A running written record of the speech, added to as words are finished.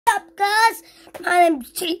guys, my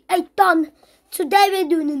name's T8Don. Today we're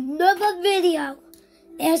doing another video.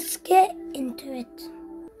 Let's get into it.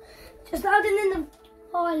 Just loading in the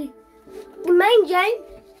party. The main game,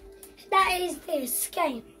 that is this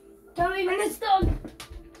game. Don't even install.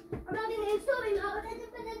 I'm not in the installing mode. I'm in the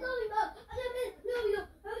installing mode.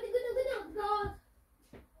 God.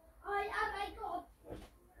 I am a god.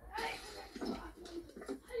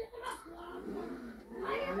 I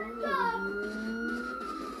am a god.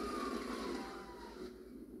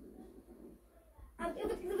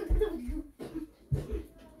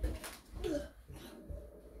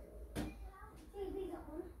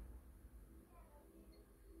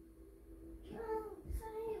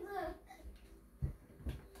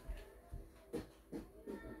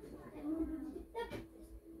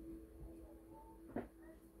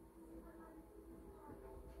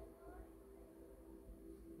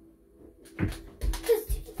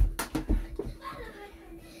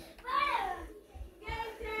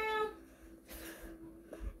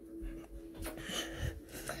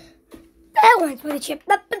 That one's really chipped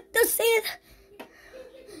up, but this is. That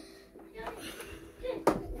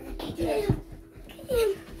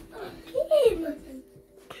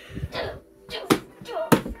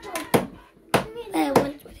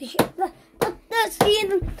one's really chipped up, but this is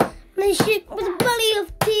the ship with a belly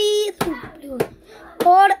of teeth.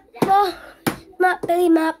 Or my belly,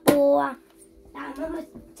 my boy.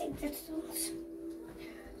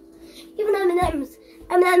 Even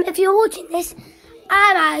Eminem, if you're watching this,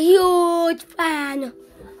 I'm a huge fan.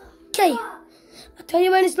 Okay, I'll tell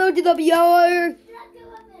you when it's loaded up, yo.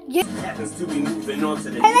 Yeah.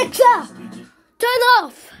 Alexa, turn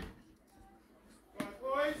off. Right,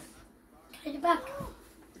 boys. Okay, you're back.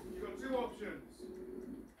 You've got two options.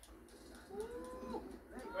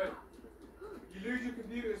 Wait. You lose your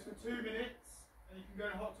computers for 2 minutes and you can go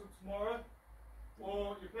to hot tub tomorrow,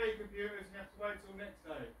 or you play computers and you have to wait till next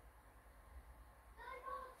day.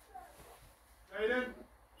 Aiden?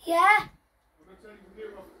 Yeah? I'm going to turn your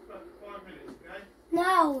computer off for 5 minutes, okay? No.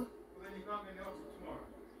 Well, then you can't get in the hot tub tomorrow.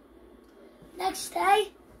 Next day?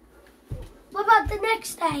 What about the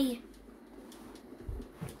next day?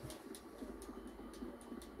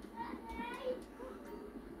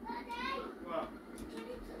 What?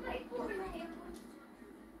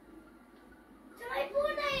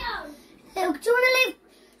 Look, do you want to live?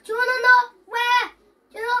 Do you want to not wear?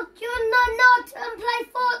 Do you want to not play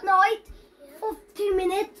Fortnite for 2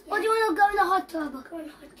 minutes? Or do you want to go in the hot tub? Go in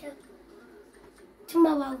the hot tub.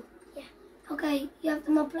 Tomorrow? Yeah. Okay, you have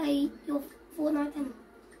to not play your Fortnite then.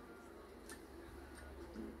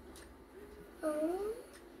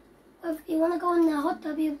 If you want to go in the hot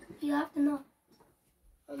tub, you have to not.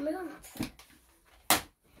 Oh my God.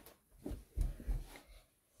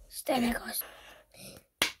 Stay there, guys.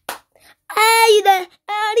 Hey there,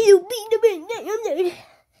 how do you beat the minute?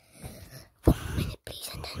 1 minute, please,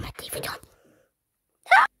 and then my TV on.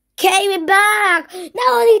 Okay, we're back. Now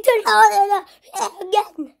I need to load it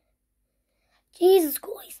again. Jesus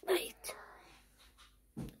Christ, mate.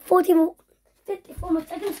 40 more, 54 more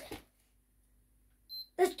seconds.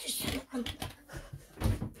 Let's just shut it on.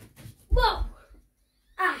 Whoa!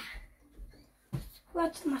 Ah!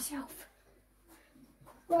 Scratched myself.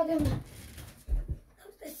 Right on. That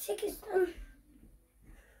was the sickest one.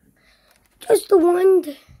 Just the one.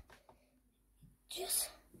 Just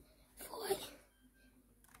for it.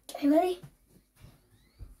 Okay, ready?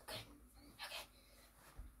 Okay.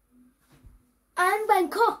 I'm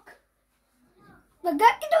Bangkok.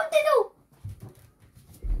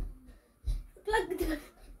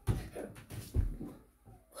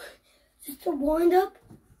 Just to wind up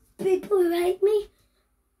people who hate me.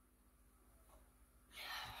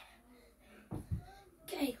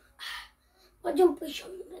 Okay, I'll jump the show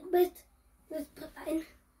a little bit. Let's put that in.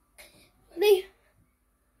 Ready?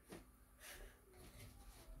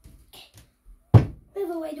 Okay. Move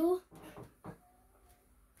away, door.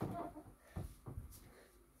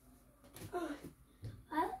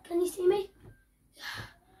 Can you see me?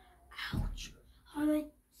 Ouch. I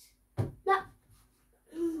mean, no.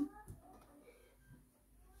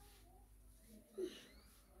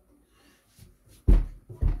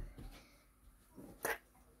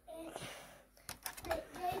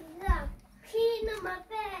 Clean on my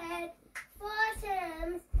bed. 4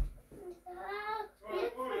 times.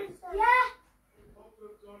 Right, boys. Yeah. Hot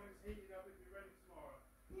tub's on, it's heating up, it'll be ready tomorrow.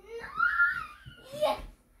 Yeah.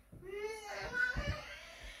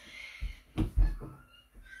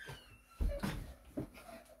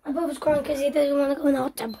 My brother's crying because he doesn't want to go in the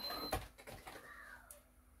hot tub.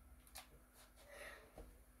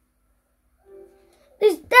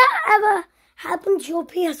 Does that ever happen to your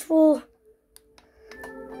PS4?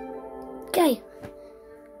 Okay.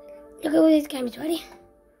 Look at all these games, ready?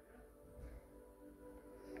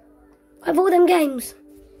 I have all them games.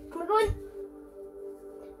 Am I going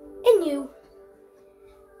in you?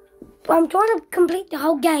 But I'm trying to complete the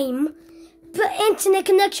whole game, but internet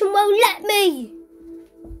connection won't let me.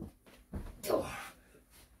 Oh.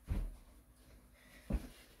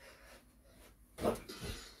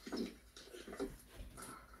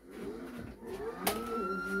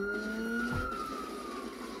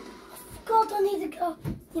 God, I need to go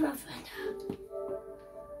see my friend out.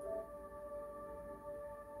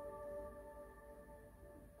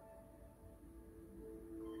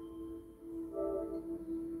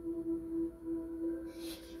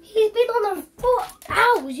 He's been on them 4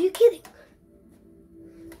 hours, are you kidding?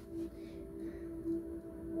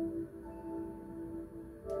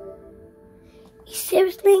 He's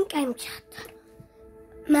seriously in game chat.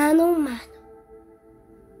 Man, oh man.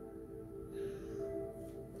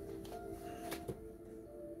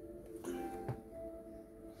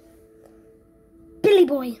 Billy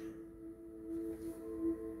Boy.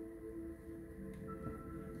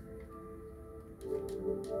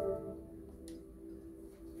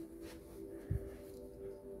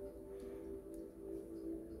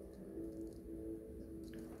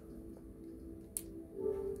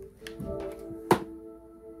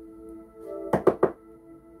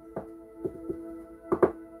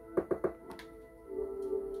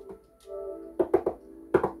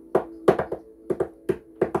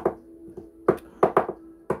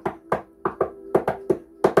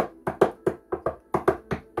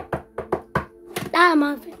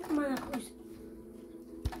 My knuckles.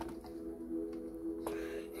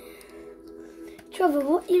 Trevor,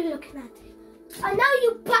 what are you looking at? I know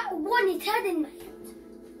you one his head in my hand.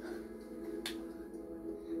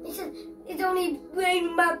 He said it's only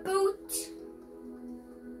wearing my boots.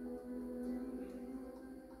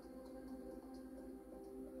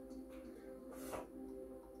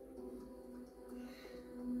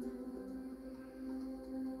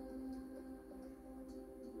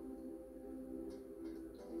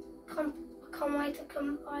 I can't wait to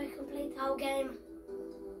I complete the whole game.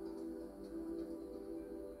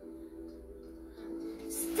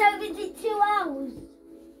 72 hours.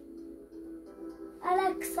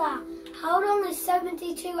 Alexa, how long is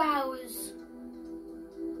 72 hours?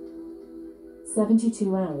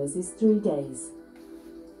 72 hours is 3 days.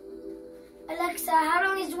 Alexa, how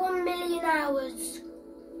long is 1 million hours?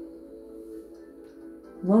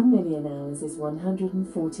 1 million hours is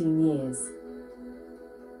 114 years.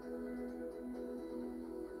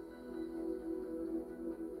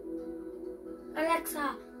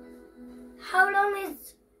 Alexa, how long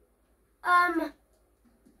is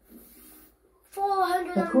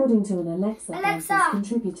 400? According to an Alexa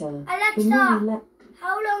contributor, Alexa,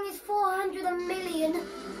 how long is 400 million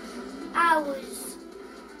hours?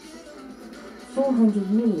 400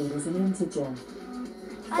 million is an integer.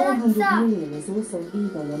 400 million is also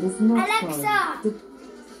even and is not Alexa,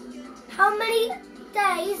 how many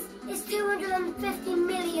days is 250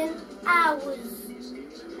 million hours?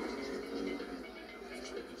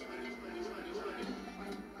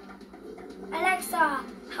 Alexa,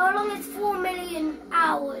 how long is 4 million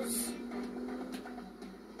hours?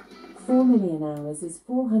 4 million hours is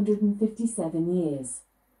 457 years.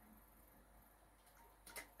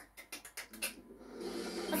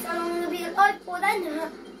 That's how long I'm going to be alive for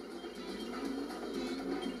then.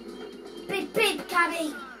 Beep beep,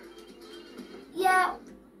 cabby. Yeah,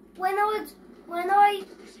 when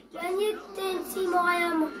you didn't see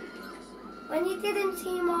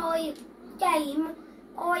my game,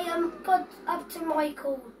 I got up to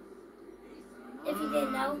Michael. If you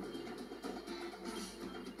didn't know,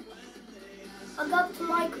 I got up to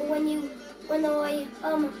Michael when I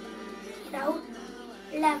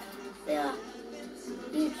left the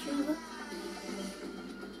YouTube.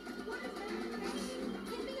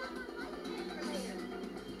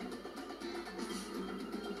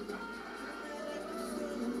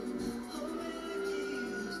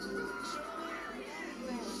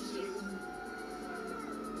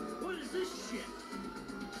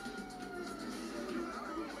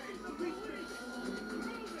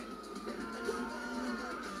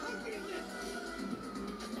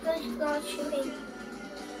 Start shooting.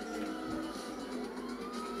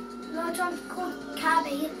 No, trying to call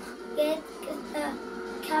Cabby. Get the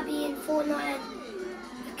Cabby in Fortnite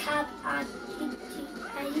and the Cab at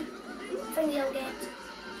GTA. Thing you don't get.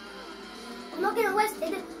 I'm not getting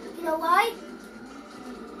arrested. You know why?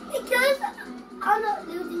 Because I'm not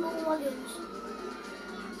losing all my guns.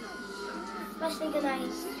 Especially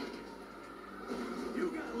grenades.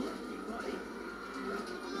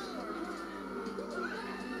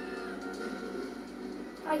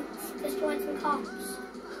 I destroyed some cops.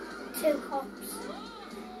 2 cops.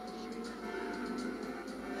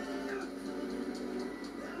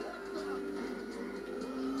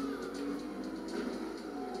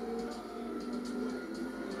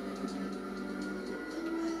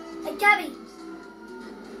 Hey, Gabby!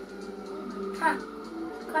 Ha!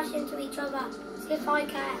 Crash into each other. See if I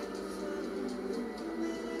can.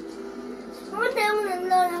 One day I'm going to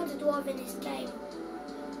learn how to drive in this game.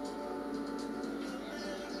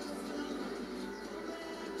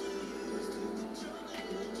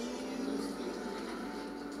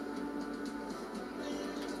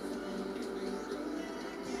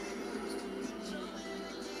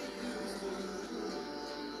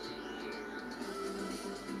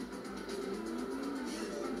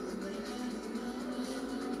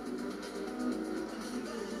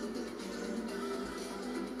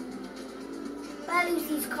 I lose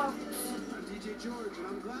these cops. I'm DJ George, and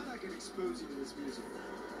I'm glad I can expose you to this music.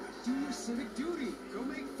 Do your civic duty. Go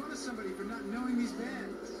make fun of somebody for not knowing these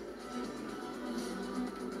bands.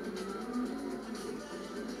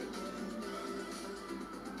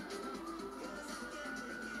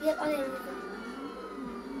 Yep, I didn't lose them.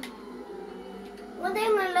 One day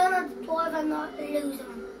I'm going to learn how to drive and not lose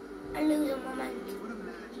them. I lose them, I meant. What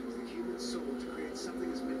imagines the human soul to create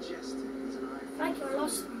something as majestic as an iPhone? Thank you, I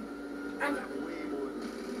lost them. And Way more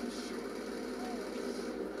than sure.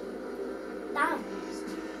 down.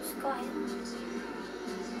 Just got him.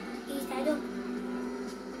 He's dead up.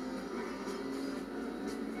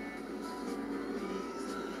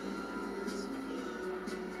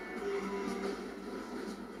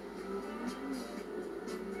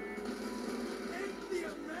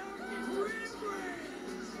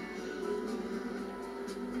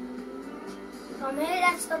 Come here,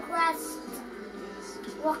 that's the quest.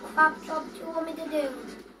 What crap job do you want me to do?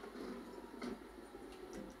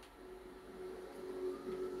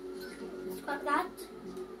 Scrap that.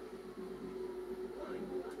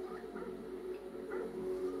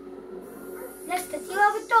 Lester, do you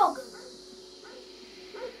have a dog?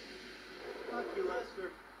 Fuck you,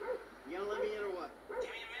 Lester. You gonna let me in or what? Give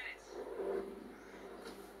me a minute.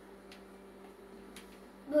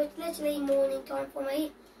 But it's literally morning time for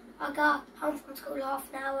me. I got home from school half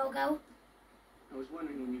an hour ago. I was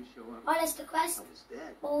wondering when you'd show up. I Lester Quest, I was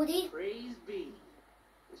dead. Baldy. Praise be.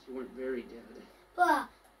 Guess you weren't very dead. But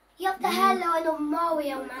you have the hairline of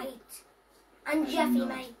Mario, mate. And Jeffy,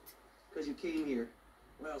 mate. Because you came here.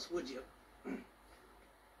 Where else would you?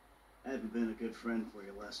 I haven't been a good friend for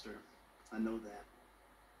you, Lester. I know that.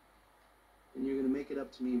 And you're gonna make it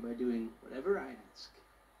up to me by doing whatever I ask.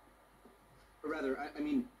 Or rather, I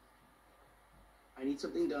mean, I need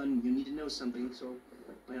something done, you need to know something, so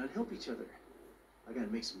why not help each other? I gotta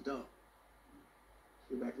make some dough,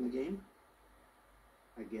 You're back in the game?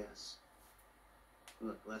 I guess.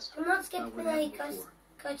 Look, Lester. I'm not I skipping wouldn't any have before.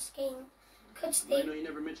 I know you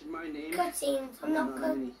never mentioned my name. cutscenes. I'm not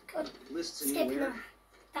any cut lists skipping anywhere. them.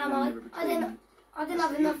 Damn, You I never betrayed didn't. me. I didn't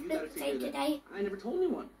Lester, have enough you gotta food to figure take that today. I never told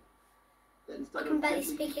anyone. That instead I can of barely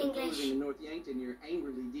gently speak decomposing English. in North Yankton, you're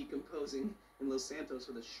angrily decomposing in Los Santos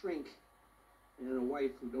with a shrink and a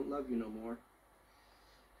wife who don't love you no more.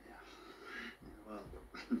 Well,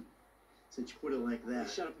 since you put it like Hey, that.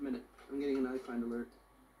 shut up a minute. I'm getting an iFind alert.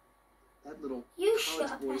 That little You shut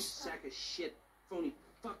college up, boy Lester. sack of shit, phony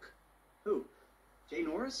fuck. Who? Jay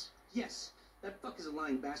Norris? Yes, that fuck is a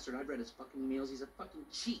lying bastard. I've read his fucking emails. He's a fucking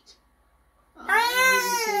cheat.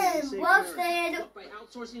 Damn! Well said. What, by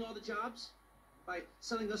outsourcing all the jobs? By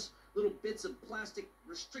selling us little bits of plastic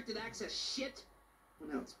restricted access shit? Well,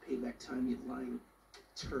 now it's payback time, you lying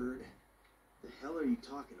turd. The hell are you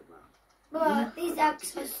talking about? But these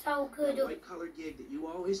acts are so good. That white collar gig that you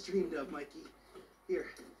always dreamed of, Mikey. Here,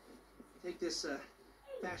 take this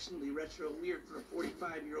fashionably retro weird for a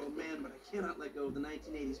 45-year-old man, but I cannot let go of the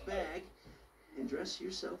 1980s bag, and dress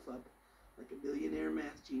yourself up like a billionaire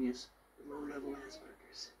math genius with low-level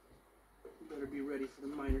Asperger's. You better be ready for the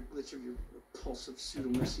minor glitch of your repulsive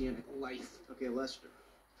pseudo-messianic life. Okay, Lester.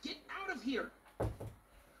 Get out of here!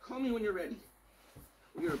 Call me when you're ready.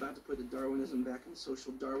 We're about to put the Darwinism back in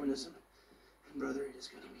social Darwinism. And brother, it is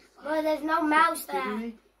gonna be fun. But there's no mouse Kidding there.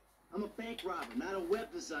 me? I'm a bank robber, not a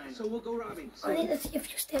web designer. So we'll go robbing. I need to see if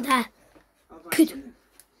you're still there. I'll find Good. something.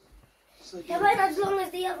 Just like Yeah, you. but as long as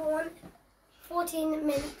the other one. 14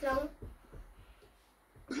 minutes long.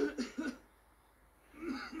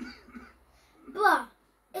 Bruh,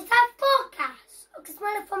 is that forecast? I can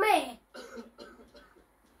smell it from here.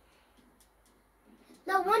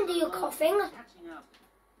 No wonder you're coughing. Catching up.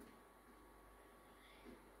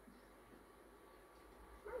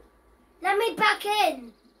 Let me back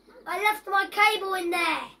in. I left my cable in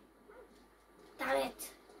there. Damn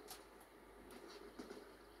it.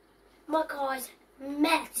 My car's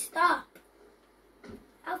messed up.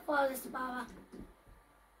 How far is this power?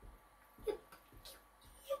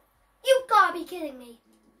 You gotta be kidding me.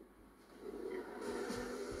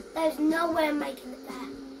 There's no way I'm making it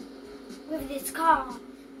there with this car.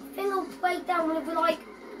 I think I'll break down with like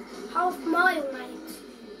half mile,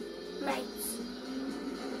 mates.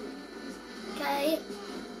 Okay.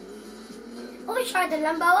 I tried the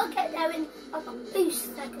Lambo. I'll get there in like a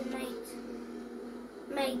boost second,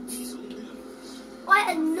 mates. I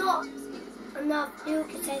had not enough you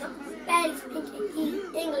can say that I'm barely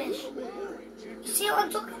speaking English. You see what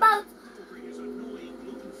I'm talking about?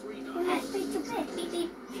 Okay, speak to bit, beep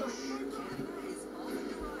beep.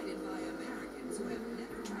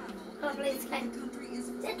 Lovely, this game. Is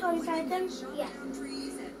it Tony Titan? Yeah.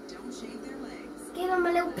 Give him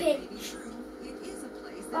a little pinch.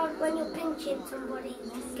 Like when you're pinching somebody,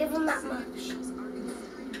 give them that much.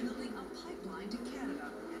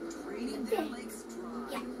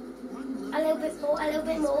 Yeah. A little bit more, a little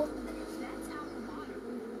bit more.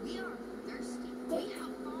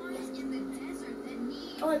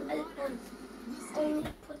 On. Only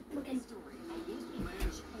put again.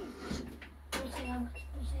 Let me see how much.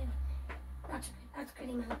 That's good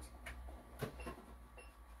amount.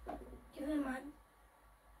 Give him one.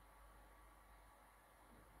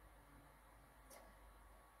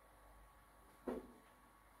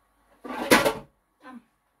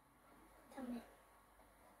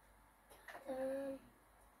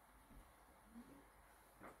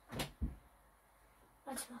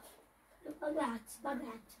 That's enough. Look like that.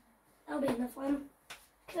 That'll be enough one.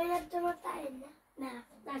 Can we have to rub that in there? Nah,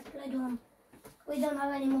 that's blood one. We don't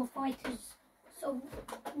have any more fighters, so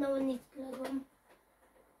no one needs blood one.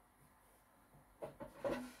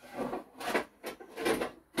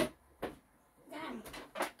 Damn.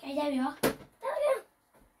 Okay, there we are. There we go.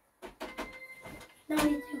 Now I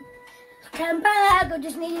need to come back. I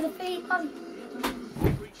just needed a feed on.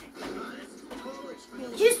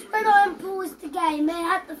 Just when I paused the game, I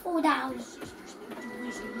had to fall down.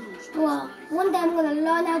 Well, one day I'm going to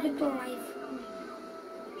learn how to drive.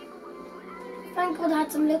 Thank God I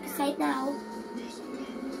had some Lucozade now.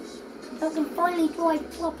 I can finally drive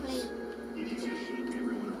properly.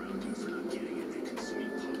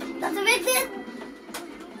 That's a bit it.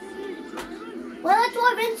 When I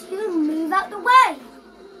drive into you, move out the way.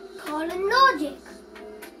 Carl and logic.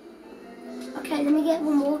 Okay, let me get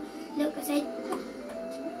one more Lucozade.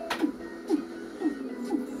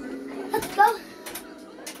 Let's go.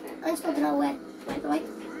 I'm just looking at where. Wait.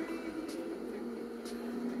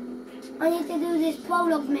 I need to do this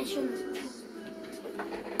prologue mission.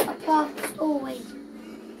 A past story.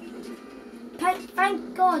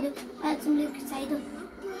 Thank God I had some Lucozade.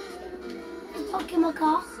 Just park in my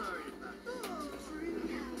car.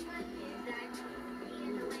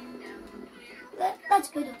 That's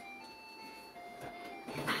good.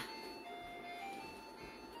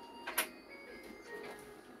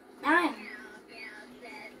 Now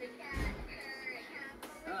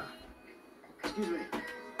Excuse me.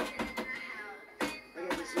 I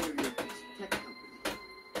got this interview with this tech company.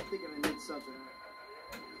 I think I need something.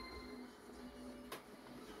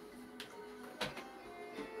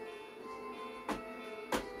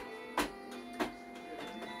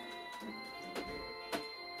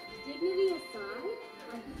 Dignity aside,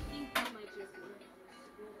 I think that might just work.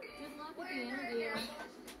 Good luck with the interview.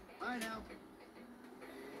 Bye now.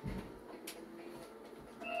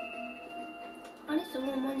 I need some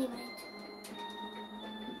more money, mate.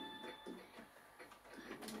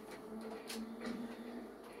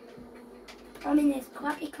 I'm in this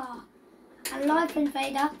crappy car. And Life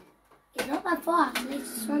Invader is not that far, actually,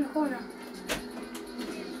 it's just around the corner.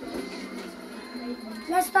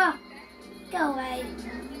 Lester, go away.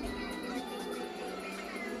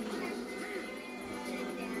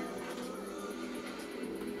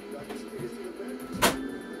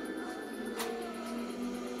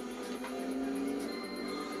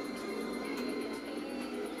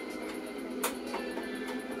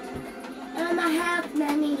 And I have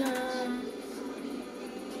many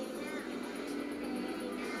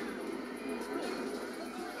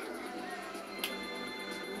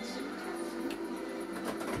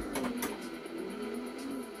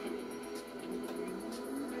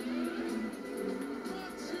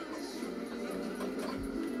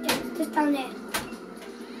just down there.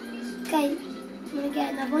 Okay, I'm gonna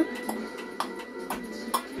get another one.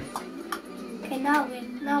 Okay, now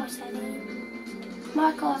we're setting.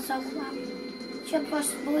 My car's so crap. Should put a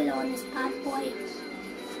spoiler on this bad boy.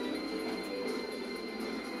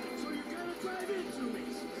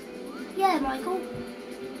 Yeah, Michael.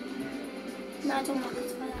 No, I don't like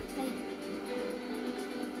it for that thing.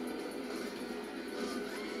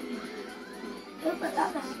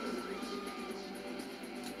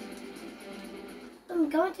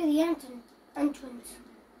 going to the entrance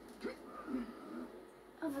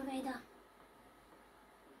of a Vader.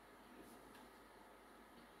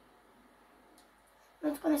 I'm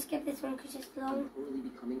just going to skip this one because it's long.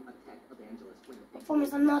 I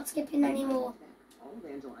promise I'm not skipping anymore.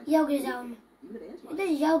 Yoga zone. It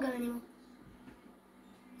does yoga anymore.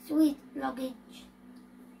 Sweet luggage.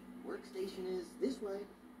 Workstation is this way.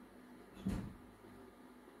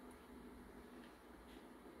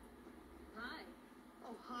 Hi.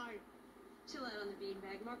 Oh, hi. Chill out on the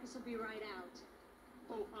beanbag. Marcus will be right out.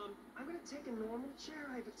 Oh, I'm gonna take a normal chair.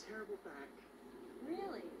 I have a terrible back.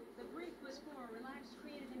 Really? The brief was for a relaxed,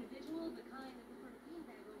 creative individual, the kind that preferred a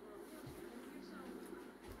beanbag over a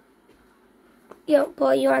wheelchair. Yo,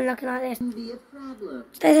 boy, you aren't looking at this. Be a problem.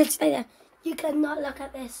 Stay there, stay there. You cannot look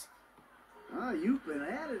at this. Oh, you've been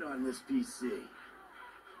at it on this PC.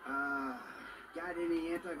 Got any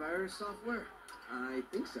antivirus software? I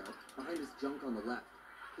think so. Behind this junk on the left.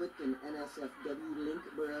 Click an NSFW link,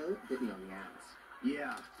 bro. Hit me on the ass.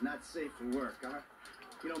 Yeah, not safe for work, huh?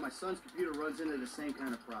 You know, my son's computer runs into the same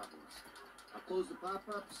kind of problems. I'll close the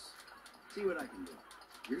pop-ups, see what I can do.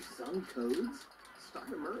 Your son codes? Start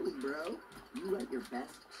him early, bro. You write your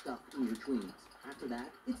best stuff in your tweens. After that,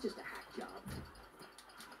 it's just a hack job.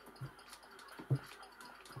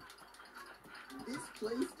 This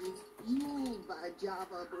place is fueled by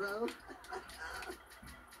Java, bro.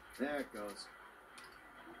 There it goes.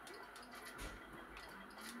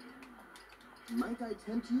 Might I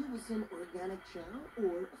tempt you with some organic chow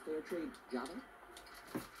or a fair trade Java?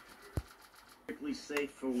 Strictly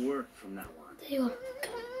safe for work from now on. There you are.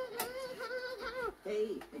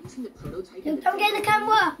 Hey, have you seen the prototype? You don't get the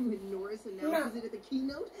camera. When Norris announces it at the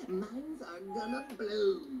keynote, minds are gonna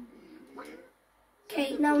blow.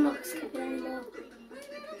 Okay, now I'm not skipping anymore.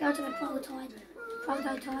 Go to the prototype.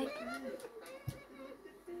 Prototype.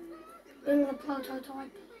 Bring the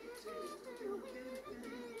prototype.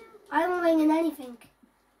 I don't ring in anything.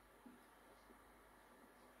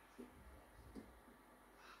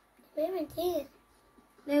 Where it is?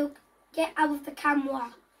 Luke, get out of the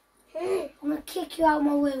camera. I'm gonna kick you out of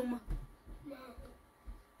my room.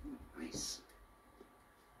 Nice.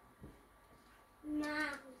 No.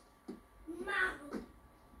 No.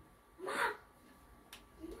 No.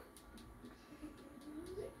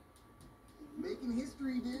 Making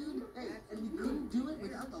history, dude. Hey, and you couldn't do it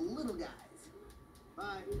without the little guys.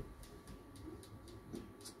 Bye.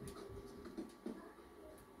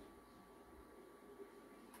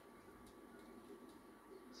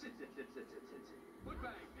 Foot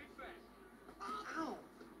bag, big fast. Ow!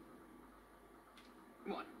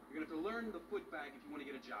 Come on, you're gonna have to learn the foot bag if you want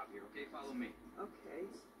to get a job here, okay? Follow me. Okay.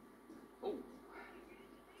 Oh.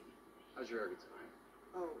 How's your air guitar?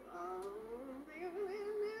 Oh,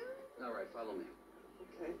 All right, follow me.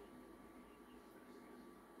 okay.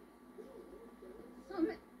 Some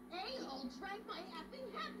a-hole drank my effing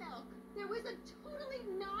hemp milk. There was a totally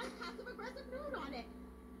non-passive-aggressive note on it.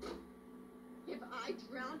 If I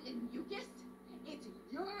drowned in mucus, it's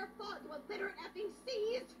your fault, you bitter effing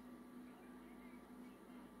seas.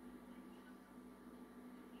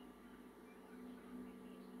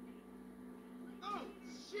 Oh,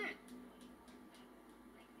 shit!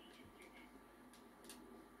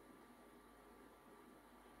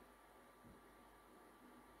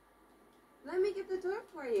 Let me get the door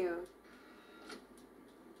for you.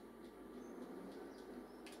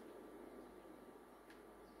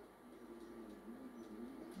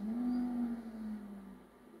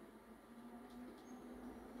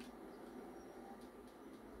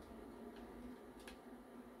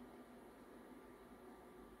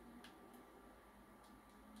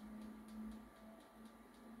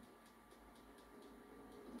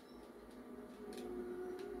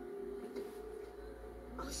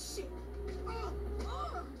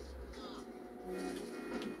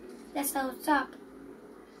 That's how it's up.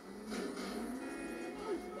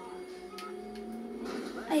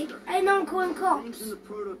 Hey, no, I'm calling cops. Things in the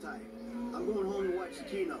prototype. I'm going home to watch the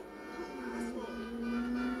keynote.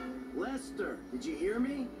 Lester, did you hear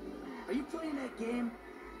me? Are you playing that game?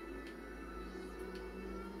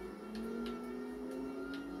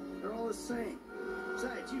 They're all the same.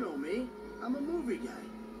 Besides, you know me. I'm a movie guy.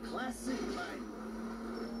 Classic line.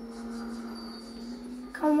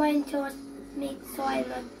 Come wait until I meet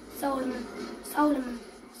Solomon. Solomon.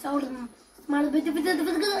 I Solomon.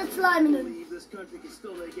 believe this country can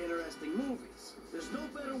still make interesting movies. There's no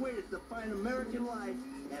better way to define American life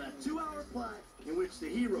than a 2-hour plot in which the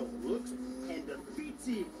hero looks and defeats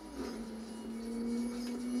evil.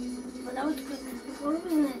 Well, that was quick. What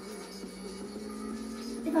was it?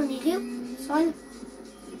 They don't need you, son.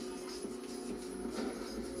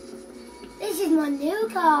 This is my new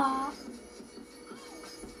car.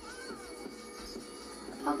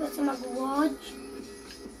 Park this in my garage.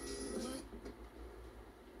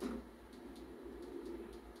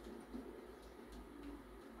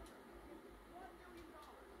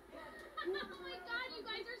 Oh my god, you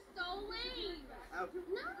guys are so lame!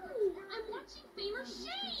 No, I'm watching Fame or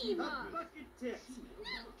Shame! Bucket tits!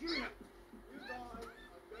 Get up!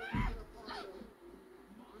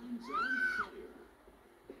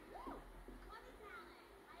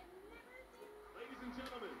 Ladies and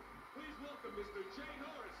gentlemen, please welcome Mr. Jay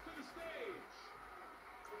Norris to the stage.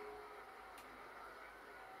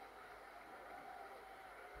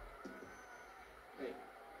 Hey,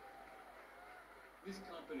 this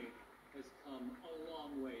company has come a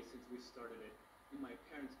long way since we started it in my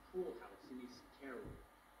parents' pool house in East Carroll.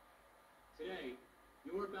 Today,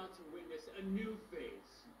 you're about to witness a new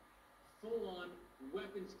phase. Full-on,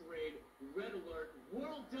 weapons-grade, red alert,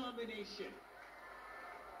 world domination.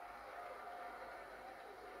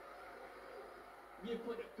 We have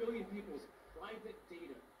put 1 billion people's private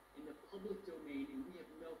data in the public domain, and we have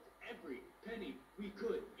milked every penny we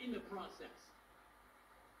could in the process.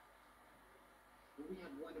 But we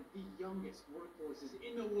have one of the youngest workforces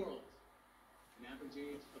in the world. An average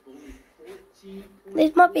age of only 14.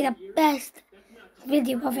 This might be the best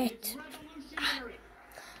video of it.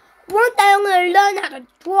 One day I'm going to learn how to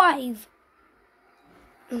drive.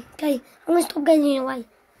 Okay, I'm going to stop getting in the way.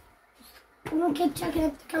 I'm going to keep checking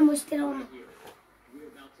if the camera's still on. We're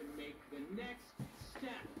about to make the next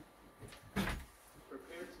step.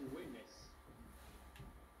 Prepare to witness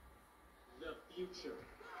the future.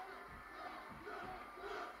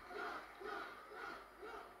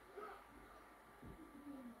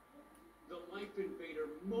 The Life Invader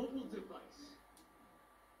mobile device.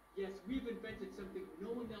 Yes, we've invented something no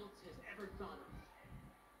one else has ever thought of.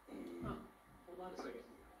 Huh, hold on a second.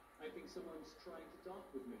 I think someone's trying to talk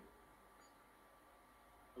with me.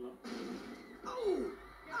 Hello? Oh!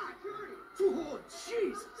 Oh,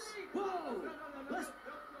 Jesus! Whoa! Let's...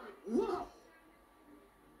 Whoa!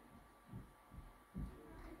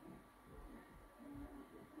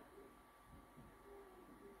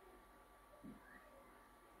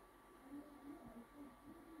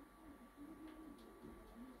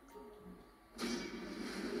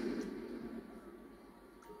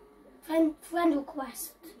 Friend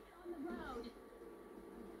request.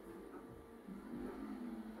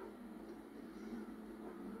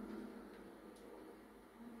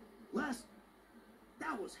 Les,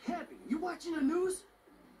 that was heavy. You watching the news?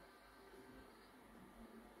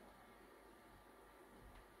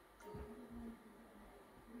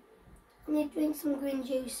 I need to drink some green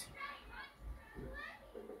juice.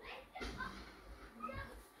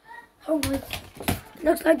 Oh boy.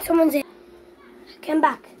 Looks like someone's in. Came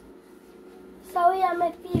back. Sorry, I'm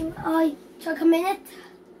a film. I took a minute.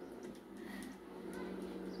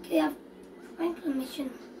 Okay, I have Franklin mission.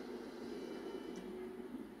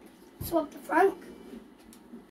 Swap to Frank.